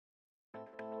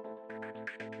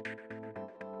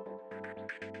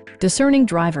Discerning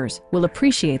drivers will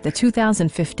appreciate the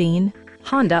 2015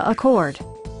 Honda Accord.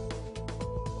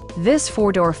 This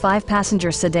four-door,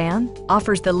 five-passenger sedan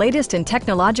offers the latest in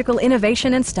technological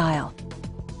innovation and style.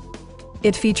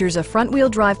 It features a front-wheel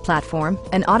drive platform,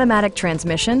 an automatic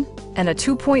transmission, and a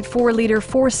 2.4-liter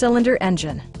four-cylinder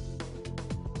engine.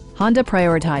 Honda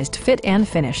prioritized fit and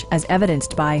finish as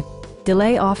evidenced by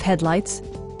delay-off headlights,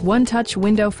 one-touch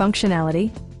window functionality,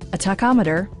 a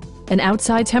tachometer, an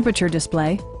outside temperature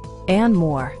display, and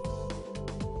more.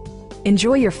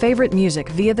 Enjoy your favorite music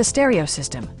via the stereo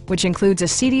system, which includes a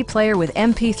CD player with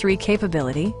MP3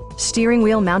 capability, steering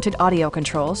wheel mounted audio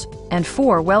controls, and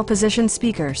 4 well-positioned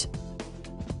speakers.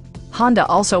 Honda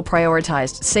also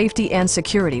prioritized safety and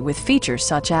security with features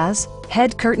such as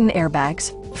head curtain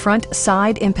airbags, front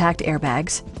side impact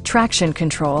airbags, traction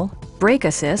control, brake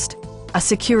assist, a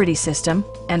security system,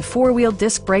 and 4-wheel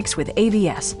disc brakes with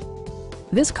ABS.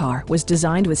 This car was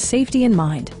designed with safety in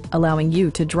mind, allowing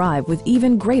you to drive with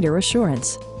even greater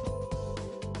assurance.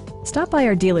 Stop by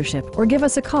our dealership or give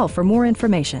us a call for more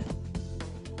information.